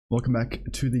Welcome back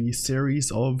to the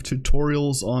series of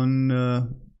tutorials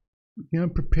on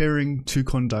preparing to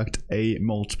conduct a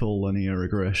multiple linear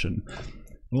regression. In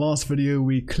the last video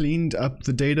we cleaned up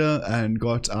the data and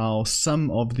got our sum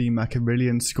of the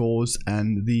Machiavellian scores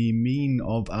and the mean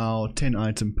of our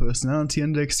 10-item personality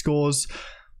index scores,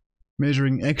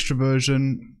 measuring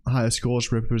extroversion. Higher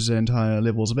scores represent higher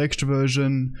levels of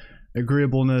extroversion,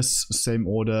 agreeableness, same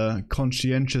order,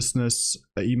 conscientiousness,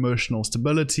 emotional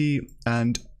stability,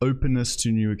 and openness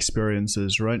to new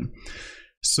experiences, right?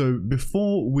 So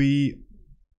before we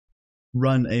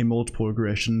run a multiple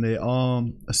regression, there are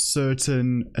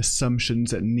certain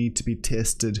assumptions that need to be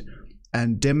tested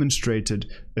and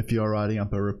demonstrated if you are writing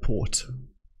up a report.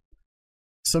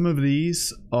 Some of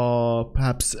these are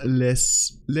perhaps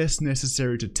less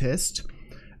necessary to test,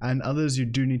 and others you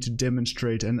do need to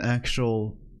demonstrate an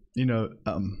actual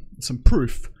some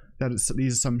proof that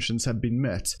these assumptions have been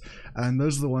met, and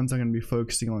those are the ones I'm going to be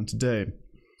focusing on today.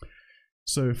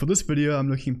 So for this video I'm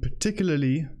looking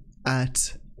particularly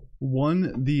at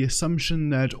the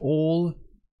assumption that all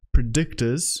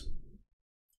predictors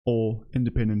or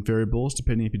independent variables,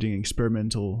 depending if you're doing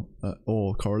experimental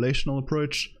or correlational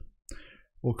approach,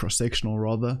 or cross-sectional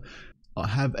rather,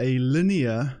 have a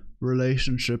linear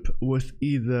relationship with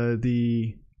either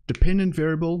the dependent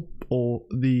variable or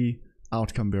the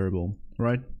outcome variable,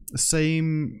 right?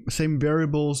 Same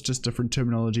variables, just different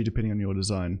terminology depending on your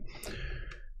design.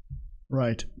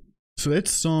 Right, so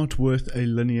let's start with a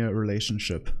linear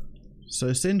relationship. So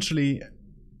essentially,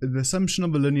 the assumption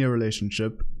of a linear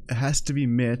relationship has to be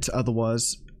met,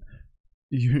 otherwise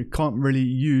you can't really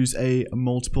use a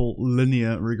multiple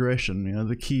linear regression.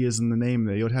 The key is in the name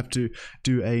there. You'd have to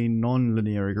do a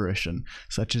non-linear regression,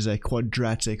 such as a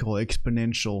quadratic or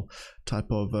exponential type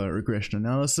of regression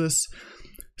analysis.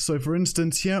 So for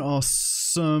instance, here are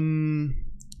some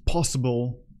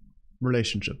possible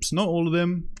relationships. Not all of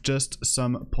them, just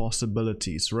some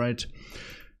possibilities, right?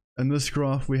 In this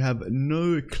graph, we have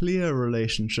no clear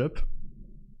relationship,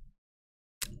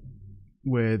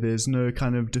 where there's no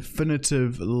kind of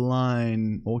definitive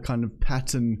line or kind of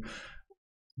pattern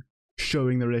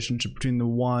showing the relationship between the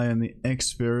y and the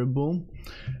x variable.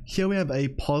 Here we have a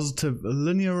positive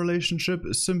linear relationship.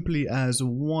 Simply as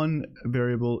one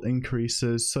variable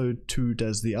increases, so too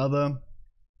does the other.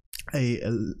 A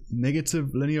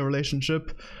negative linear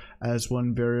relationship, as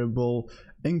one variable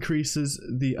increases,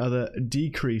 the other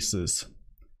decreases.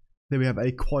 Then we have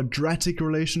a quadratic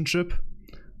relationship,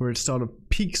 where it sort of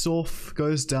peaks off,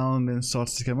 goes down, then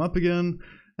starts to come up again,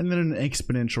 and then an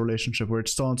exponential relationship where it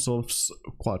starts off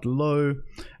quite low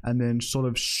and then sort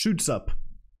of shoots up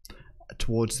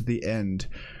towards the end,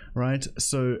 right?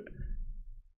 So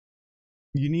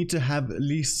you need to have at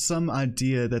least some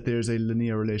idea that there's a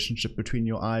linear relationship between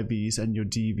your IVs and your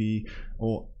DV,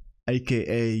 or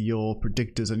aka your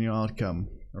predictors and your outcome,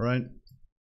 right?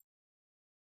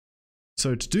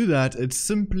 So to do that, it's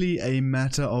simply a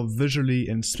matter of visually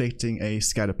inspecting a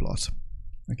scatter plot.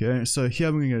 Okay, so here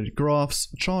I'm going to go to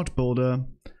Graphs, Chart Builder.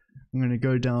 I'm going to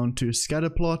go down to Scatter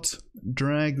Plot,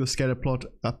 drag the scatter plot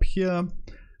up here,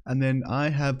 and then I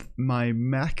have my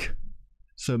Mach,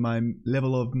 so my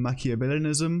level of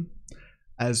Machiavellianism,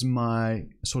 as my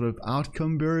sort of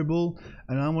outcome variable,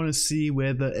 and I want to see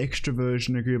whether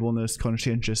extroversion, agreeableness,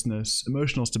 conscientiousness,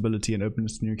 emotional stability, and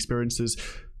openness to new experiences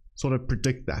sort of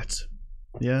predict that.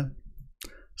 Yeah,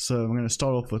 so I'm going to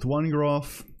start off with one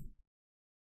graph,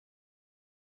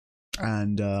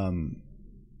 and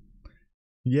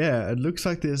yeah, it looks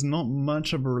like there's not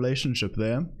much of a relationship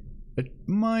there. It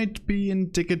might be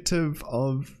indicative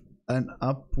of an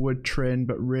upward trend,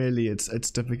 but really it's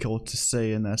difficult to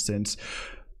say in that sense.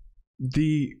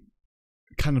 The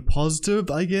kind of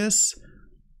positive, I guess,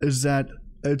 is that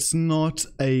it's not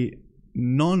a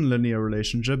non-linear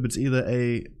relationship. It's either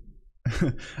a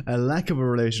lack of a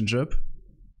relationship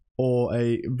or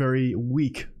a very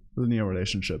weak linear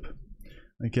relationship.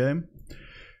 Okay,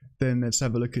 then let's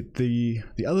have a look at the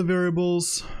other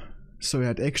variables. So we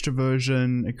had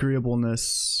extroversion,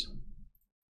 agreeableness.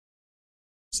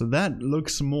 So that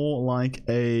looks more like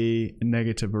a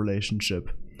negative relationship.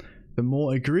 The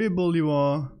more agreeable you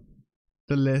are,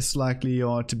 the less likely you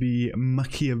are to be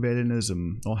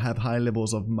Machiavellianism or have high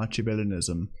levels of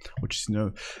Machiavellianism, which is,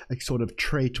 a sort of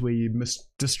trait where you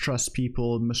distrust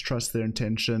people, mistrust their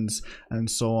intentions, and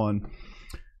so on.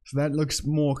 So that looks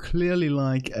more clearly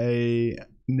like a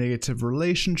negative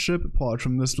relationship, apart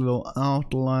from this little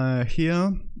outlier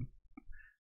here.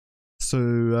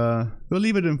 So we'll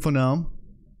leave it in for now,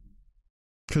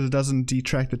 because it doesn't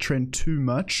detract the trend too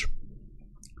much.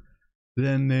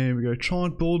 Then there we go,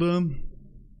 Chart Builder.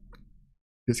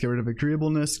 let's get rid of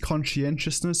agreeableness.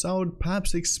 Conscientiousness, I would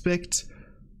perhaps expect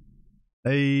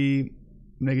a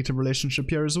negative relationship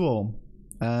here as well.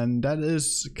 And that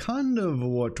is kind of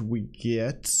what we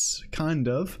get, kind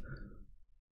of.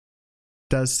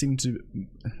 Does seem to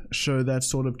show that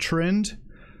sort of trend.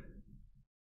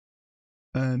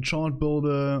 And chart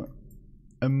builder,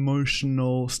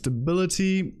 emotional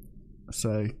stability.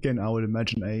 So again, I would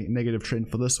imagine a negative trend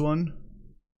for this one.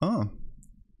 Oh,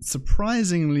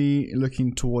 surprisingly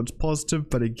looking towards positive,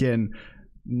 but again,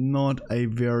 not a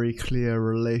very clear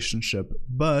relationship.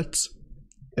 But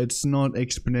it's not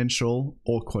exponential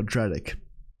or quadratic,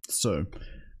 so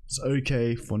it's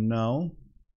okay for now.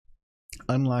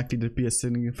 Unlikely to be a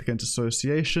significant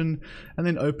association. And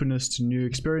then openness to new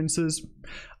experiences.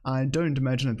 I don't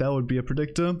imagine that that would be a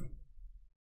predictor.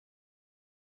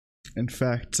 In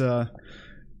fact,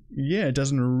 yeah, it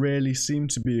doesn't really seem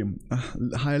to be.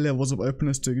 High levels of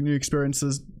openness to new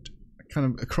experiences kind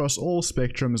of across all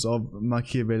spectrums of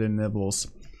Machiavellian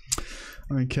levels.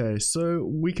 Okay, so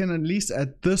we can at least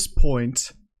at this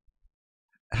point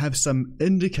have some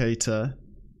indicator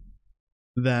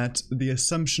that the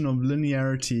assumption of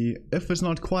linearity, if it's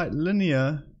not quite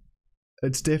linear,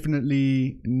 it's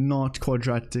definitely not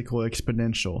quadratic or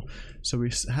exponential. So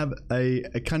we have a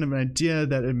kind of an idea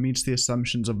that it meets the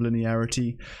assumptions of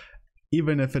linearity,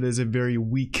 even if it is a very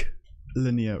weak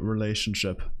linear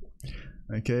relationship.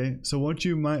 Okay, so what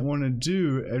you might want to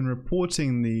do in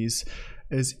reporting these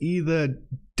is either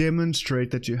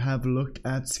demonstrate that you have looked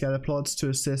at scatter plots to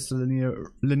assess the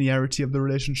linearity of the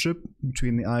relationship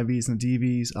between the IVs and the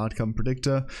DVs, outcome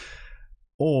predictor,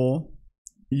 or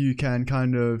you can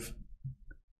kind of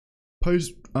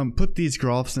put these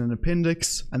graphs in an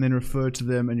appendix and then refer to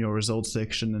them in your results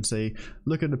section and say,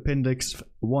 look at appendix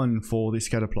 1 for the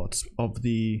scatter plots of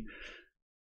the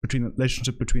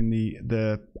relationship between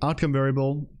the outcome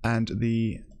variable and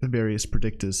the various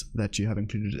predictors that you have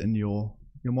included in your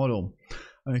model.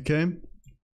 Okay,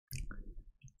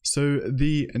 so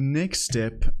the next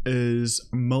step is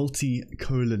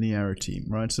multicollinearity,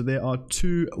 right? So there are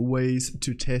two ways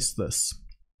to test this.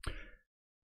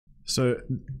 So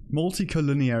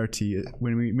multicollinearity,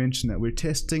 when we mention that, we're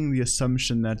testing the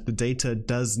assumption that the data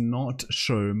does not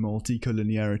show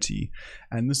multicollinearity,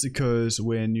 and this occurs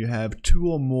when you have two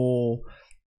or more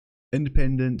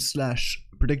independent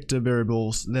 / predictor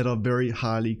variables that are very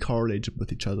highly correlated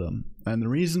with each other. And the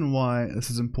reason why this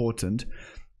is important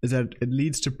is that it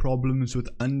leads to problems with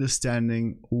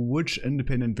understanding which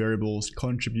independent variables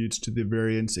contributes to the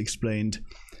variance explained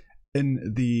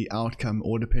in the outcome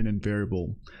or dependent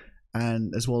variable,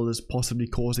 and as well as possibly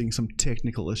causing some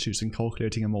technical issues in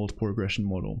calculating a multiple regression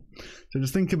model. So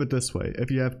just think of it this way: if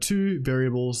you have two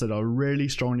variables that are really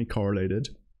strongly correlated,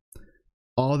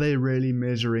 are they really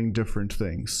measuring different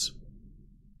things?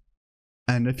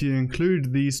 And if you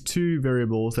include these two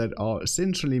variables that are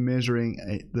essentially measuring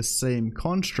the same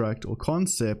construct or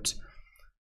concept,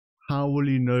 how will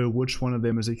you know which one of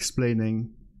them is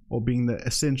explaining or being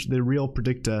the real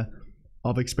predictor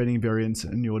of explaining variance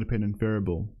in your dependent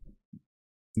variable?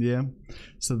 Yeah,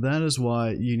 so that is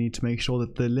why you need to make sure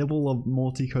that the level of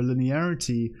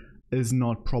multicollinearity is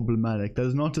not problematic. That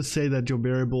is not to say that your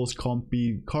variables can't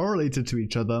be correlated to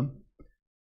each other.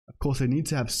 Of course, they need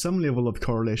to have some level of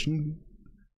correlation,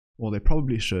 or they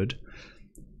probably should,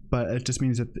 but it just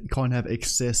means that they can't have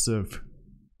excessive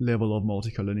level of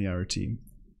multicollinearity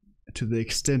to the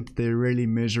extent they're really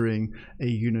measuring a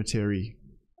unitary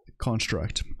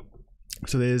construct.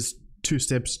 So there's two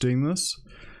steps to doing this.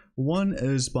 One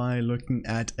is by looking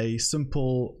at a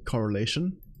simple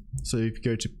correlation. So if you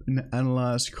go to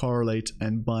analyze, correlate,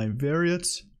 and bivariate,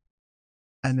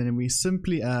 and then we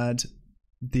simply add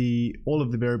all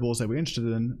of the variables that we're interested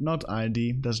in, not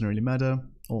ID, doesn't really matter,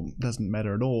 or doesn't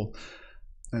matter at all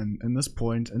in this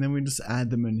point, and then we just add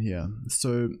them in here.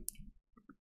 So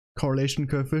correlation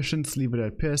coefficients, leave it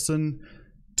at Pearson.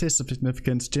 Test of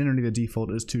significance, generally the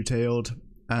default is two-tailed,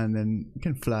 and then you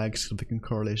can flag significant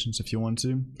correlations if you want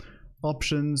to.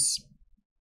 Options,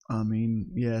 I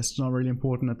mean, yeah, it's not really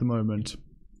important at the moment.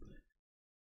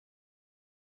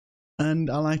 And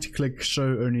I like to click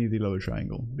show only the lower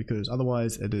triangle, because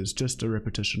otherwise it is just a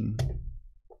repetition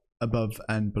above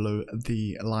and below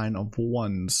the line of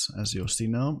ones, as you'll see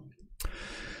now.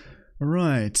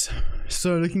 Right,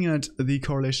 so looking at the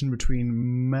correlation between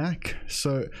MAC,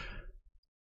 so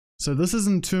this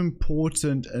isn't too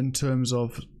important in terms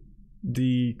of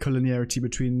the collinearity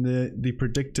between the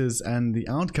predictors and the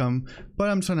outcome, but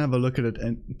I'm trying to have a look at it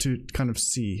and to kind of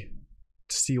see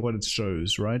what it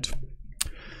shows, right?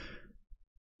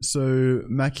 So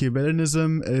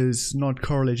Machiavellianism is not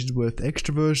correlated with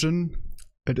extroversion.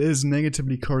 it is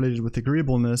negatively correlated with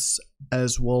agreeableness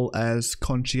as well as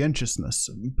conscientiousness,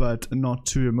 but not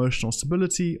to emotional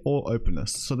stability or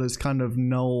openness. So those kind of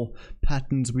null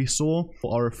patterns we saw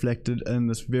are reflected in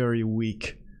this very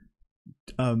weak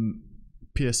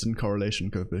Pearson correlation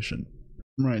coefficient.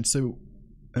 Right, so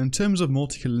in terms of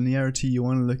multicollinearity, you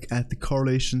want to look at the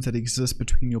correlations that exist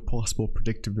between your possible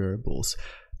predictor variables.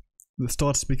 This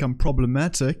starts to become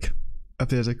problematic if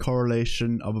there's a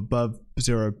correlation of above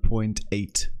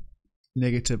 0.8,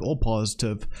 negative or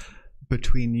positive,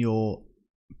 between your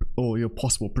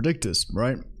possible predictors,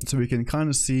 right? So we can kind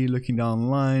of see, looking down the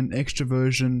line,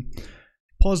 extroversion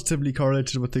positively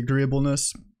correlated with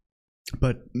agreeableness,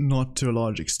 but not to a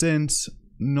large extent,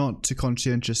 not to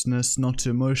conscientiousness, not to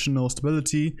emotional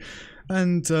stability,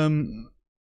 and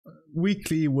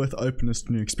weakly with openness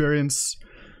to new experience.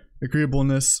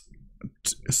 Agreeableness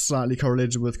slightly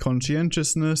correlated with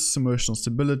conscientiousness, emotional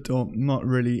stability, or not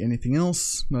really anything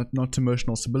else, not to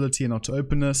emotional stability and not to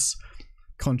openness.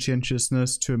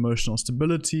 Conscientiousness to emotional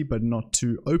stability but not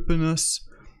to openness.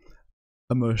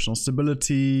 Emotional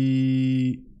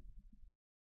stability,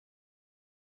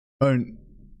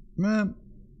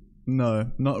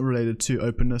 no, not related to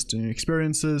openness to new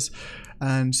experiences.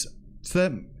 And so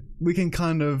that we can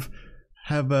kind of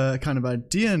have a kind of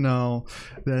idea now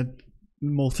that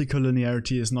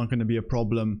multicollinearity is not going to be a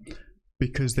problem,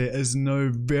 because there is no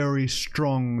very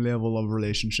strong level of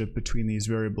relationship between these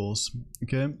variables.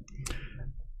 Okay,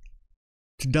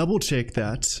 to double check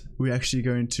that, we're actually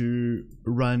going to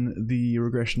run the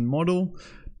regression model,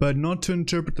 but not to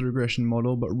interpret the regression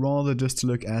model, but rather just to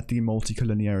look at the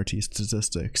multicollinearity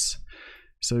statistics.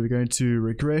 So we're going to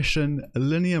regression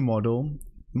linear model.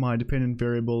 My dependent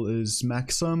variable is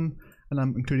maxsum, and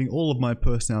I'm including all of my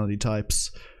personality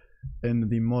types in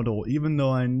the model, even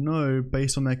though I know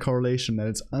based on that correlation that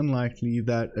it's unlikely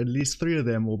that at least 3 of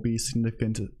them will be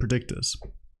significant predictors.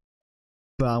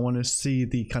 But I want to see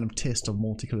the kind of test of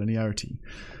multicollinearity.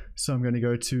 So I'm going to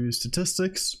go to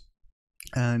statistics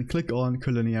and click on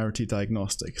collinearity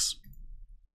diagnostics.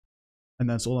 And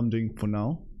that's all I'm doing for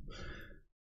now.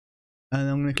 And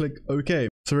I'm going to click OK.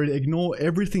 So really ignore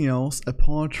everything else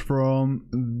apart from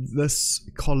this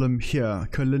column here,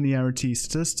 collinearity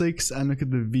statistics, and look at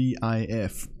the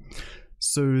VIF.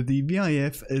 So the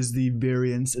VIF is the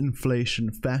variance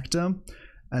inflation factor,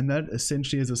 and that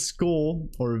essentially is a score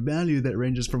or a value that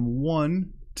ranges from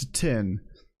 1 to 10.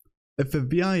 If the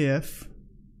VIF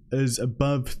is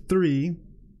above 3,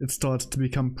 it starts to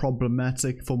become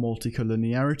problematic for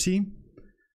multicollinearity.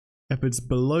 If it's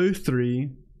below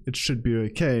 3, it should be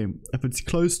okay. If it's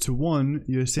close to 1,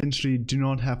 you essentially do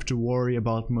not have to worry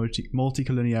about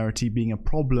multicollinearity being a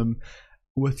problem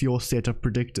with your set of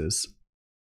predictors.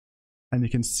 And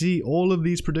you can see all of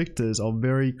these predictors are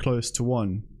very close to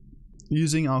 1.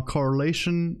 Using our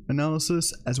correlation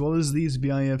analysis as well as these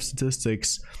VIF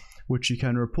statistics, which you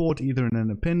can report either in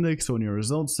an appendix or in your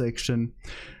results section,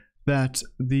 that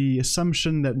the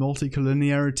assumption that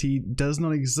multicollinearity does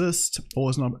not exist or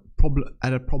is not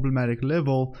at a problematic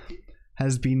level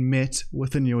has been met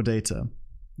within your data.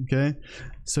 Okay,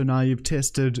 so now you've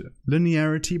tested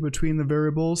linearity between the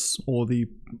variables, or the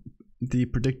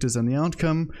predictors and the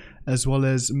outcome, as well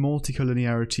as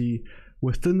multicollinearity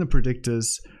within the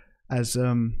predictors as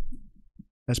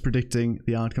predicting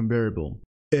the outcome variable.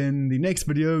 In the next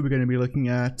video, we're going to be looking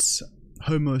at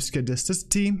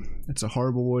homoscedasticity, it's a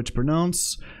horrible word to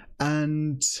pronounce,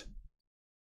 and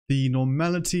the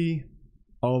normality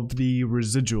of the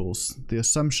residuals, the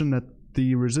assumption that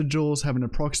the residuals have an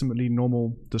approximately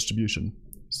normal distribution.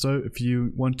 So if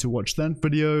you want to watch that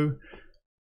video,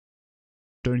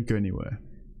 don't go anywhere.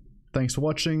 Thanks for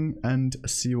watching, and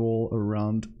see you all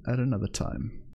around at another time.